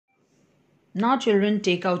Now children,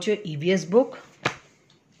 take out your EVS book.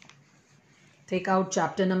 Take out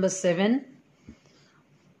chapter number 7.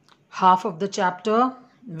 Half of the chapter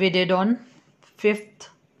we did on 5th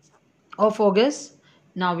of August.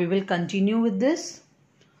 Now we will continue with this.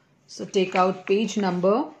 So take out page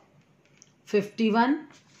number 51.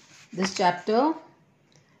 This chapter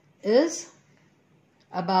is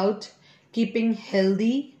about keeping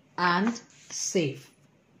healthy and safe.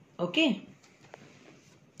 Okay.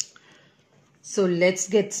 So let's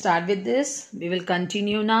get started with this. We will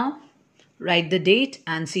continue now. Write the date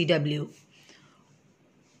and CW.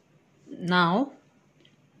 Now,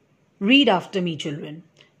 read after me, children.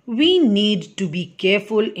 We need to be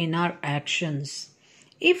careful in our actions.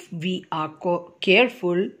 If we are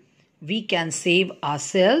careful, we can save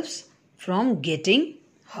ourselves from getting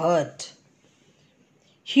hurt.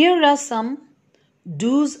 Here are some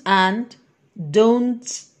do's and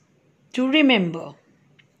don'ts to remember.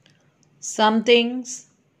 Some things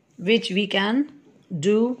which we can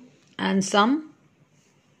do and some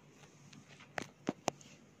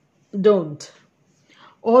don't.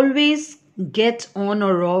 Always get on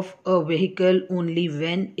or off a vehicle only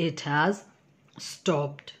when it has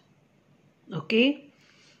stopped. Okay?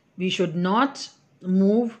 We should not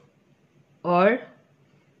move or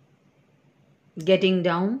getting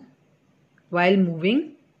down while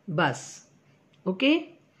moving bus.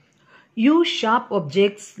 Okay? Use sharp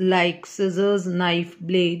objects like scissors, knife,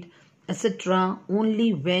 blade, etc.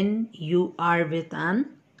 only when you are with an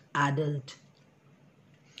adult.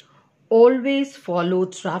 Always follow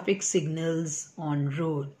traffic signals on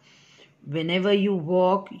road. Whenever you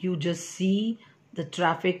walk, you just see the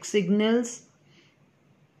traffic signals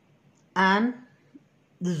and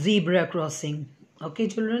the zebra crossing. Okay,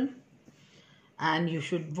 children? And you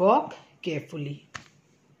should walk carefully.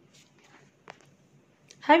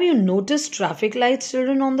 Have you noticed traffic lights,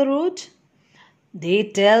 children, on the road? They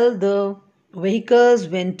tell the vehicles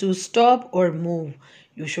when to stop or move.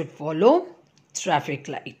 You should follow traffic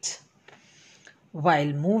light.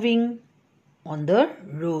 While moving on the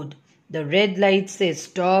road, the red light says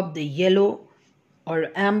stop, the yellow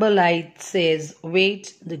or amber light says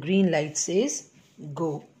wait, the green light says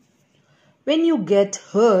go. When you get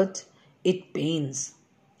hurt, it pains.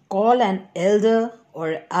 Call an elder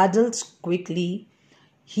or adults quickly.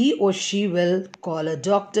 He or she will call a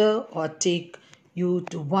doctor or take you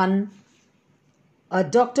to one. A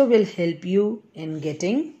doctor will help you in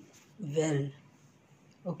getting well.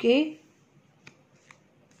 Okay?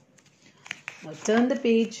 Now turn the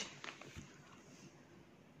page.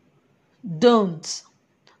 Don'ts.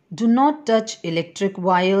 Do not touch electric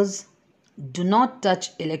wires. Do not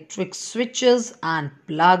touch electric switches and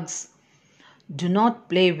plugs. Do not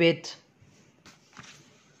play with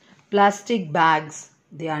plastic bags.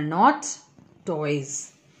 They are not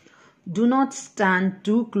toys. Do not stand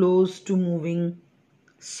too close to moving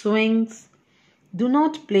swings. Do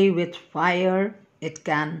not play with fire. It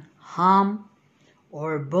can harm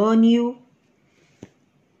or burn you.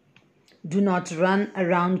 Do not run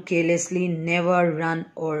around carelessly. Never run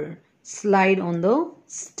or slide on the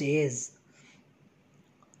stairs.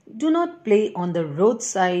 Do not play on the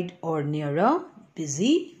roadside or near a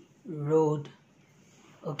busy road.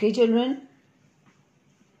 Okay, children?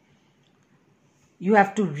 You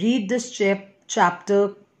have to read this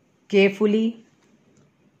chapter carefully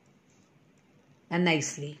and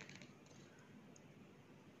nicely.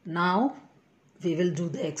 Now, we will do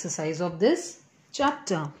the exercise of this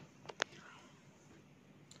chapter.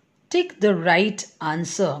 Take the right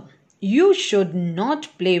answer. You should not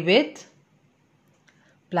play with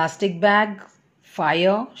plastic bag,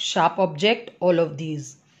 fire, sharp object, all of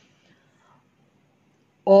these.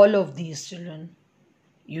 All of these, children.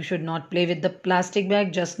 You should not play with the plastic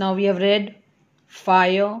bag. Just now we have read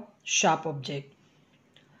fire, sharp object.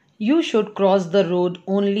 You should cross the road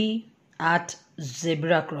only at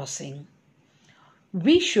zebra crossing.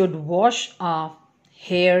 We should wash our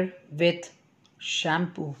hair with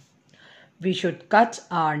shampoo. We should cut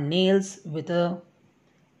our nails with a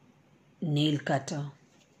nail cutter.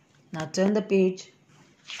 Now turn the page.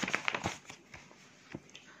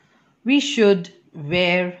 We should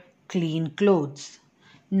wear clean clothes.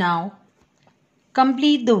 Now,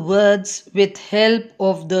 complete the words with help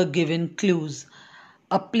of the given clues.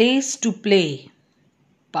 A place to play,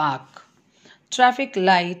 park. Traffic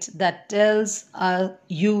light that tells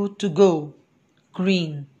you to go,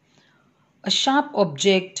 green. A sharp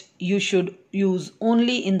object you should use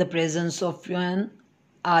only in the presence of an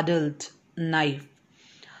adult, knife.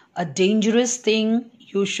 A dangerous thing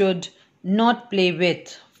you should not play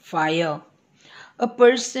with, fire. A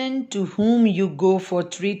person to whom you go for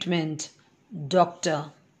treatment,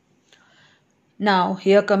 doctor. Now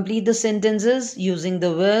here complete the sentences using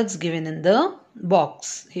the words given in the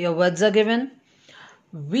box. Here words are given.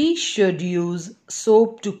 We should use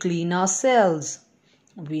soap to clean ourselves.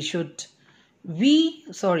 We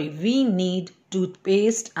need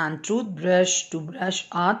toothpaste and toothbrush to brush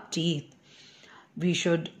our teeth. We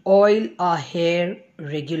should oil our hair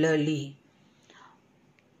regularly.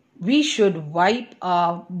 We should wipe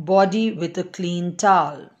our body with a clean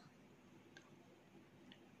towel.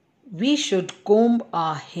 We should comb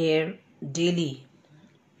our hair daily.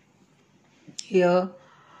 Here,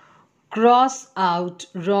 cross out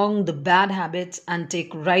wrong the bad habits and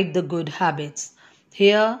take right the good habits.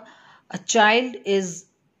 Here, a child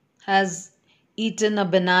has eaten a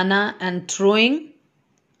banana and throwing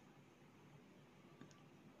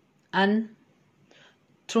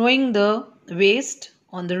the waste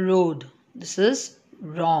on the road. This is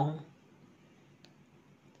wrong.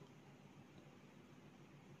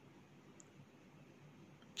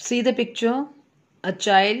 See the picture. A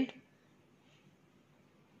child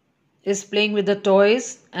is playing with the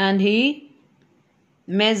toys and he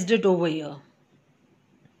messed it over here.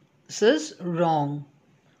 This is wrong.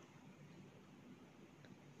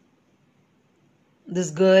 This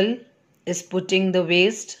girl is putting the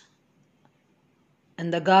waste in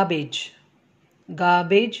the garbage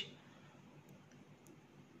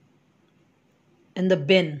in the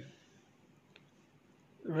bin.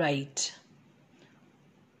 Right.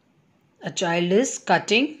 A child is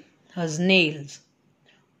cutting his nails.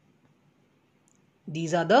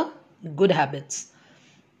 These are the good habits.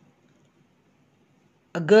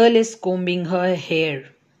 A girl is combing her hair.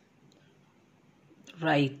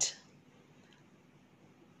 Right.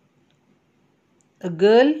 A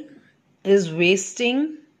girl is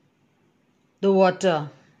wasting the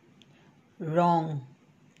water. Wrong.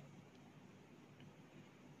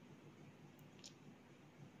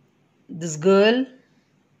 This girl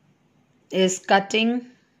is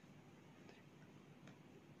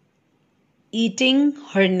eating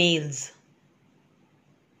her nails.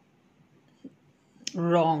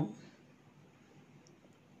 Wrong.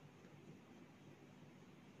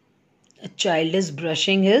 A child is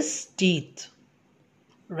brushing his teeth.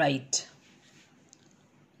 Right.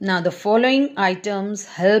 Now the following items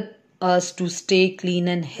help us to stay clean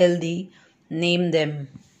and healthy. Name them.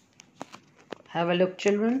 Have a look,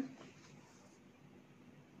 children.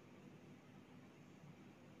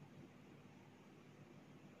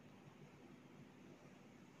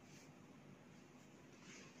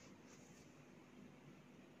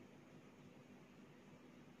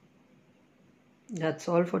 That's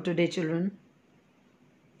all for today, children.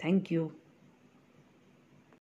 Thank you.